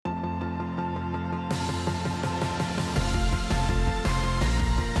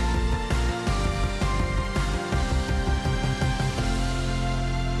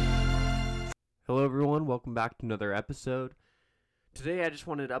Hello everyone, welcome back to another episode. Today I just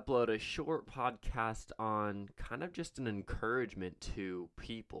wanted to upload a short podcast on kind of just an encouragement to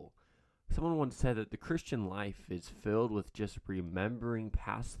people. Someone once said that the Christian life is filled with just remembering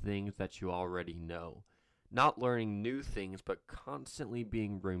past things that you already know. Not learning new things, but constantly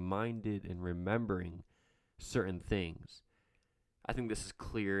being reminded and remembering certain things. I think this is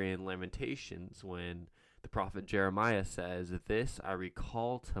clear in Lamentations when the prophet Jeremiah says, "This I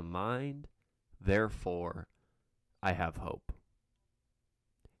recall to mind, therefore I have hope."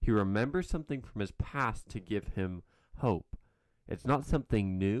 He remembers something from his past to give him hope. It's not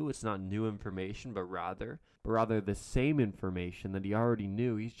something new, it's not new information, but rather the same information that he already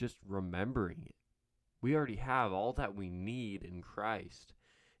knew. He's just remembering it. We already have all that we need in Christ.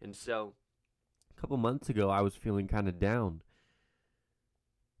 And so, a couple months ago, I was feeling kind of down,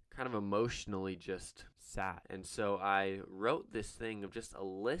 kind of emotionally just sad. And so I wrote this thing of just a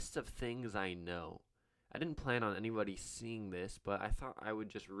list of things I know. I didn't plan on anybody seeing this, but I thought I would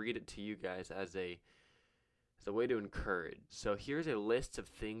just read it to you guys as a way to encourage. So here's a list of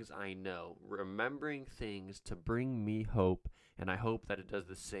things I know, remembering things to bring me hope, and I hope that it does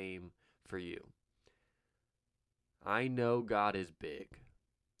the same for you. I know God is big.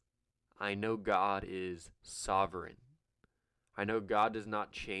 I know God is sovereign. I know God does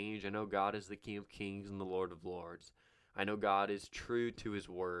not change. I know God is the King of Kings and the Lord of Lords. I know God is true to His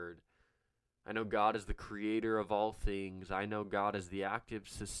word. I know God is the creator of all things. I know God is the active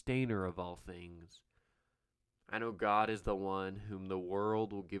sustainer of all things. I know God is the one whom the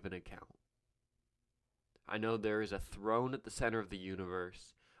world will give an account. I know there is a throne at the center of the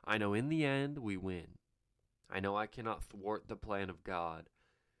universe. I know in the end we win. I know I cannot thwart the plan of God.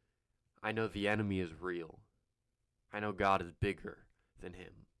 I know the enemy is real. I know God is bigger than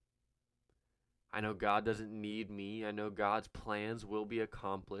him. I know God doesn't need me. I know God's plans will be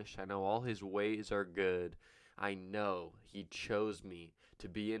accomplished. I know all His ways are good. I know He chose me to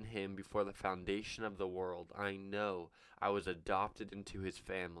be in Him before the foundation of the world. I know I was adopted into His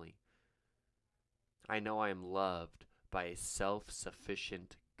family. I know I am loved by a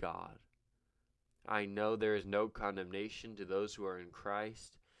self-sufficient God. I know there is no condemnation to those who are in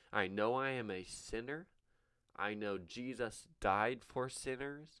Christ. I know I am a sinner. I know Jesus died for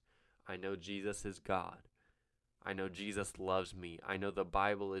sinners. I know Jesus is God. I know Jesus loves me. I know the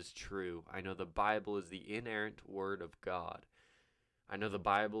Bible is true. I know the Bible is the inerrant word of God. I know the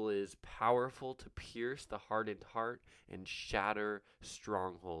Bible is powerful to pierce the hardened heart and shatter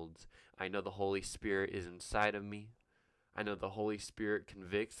strongholds. I know the Holy Spirit is inside of me. I know the Holy Spirit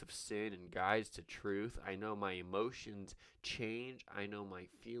convicts of sin and guides to truth. I know my emotions change. I know my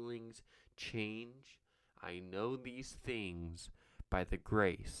feelings change. I know these things by the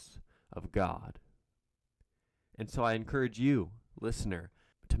grace of God. And so I encourage you, listener,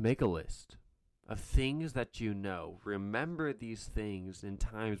 to make a list of things that you know. Remember these things in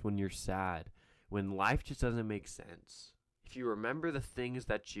times when you're sad, when life just doesn't make sense. If you remember the things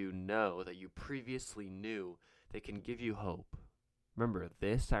that you know, that you previously knew, they can give you hope. Remember,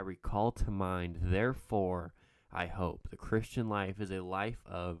 this I recall to mind, therefore I hope. The Christian life is a life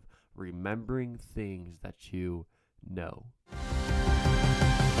of remembering things that you know.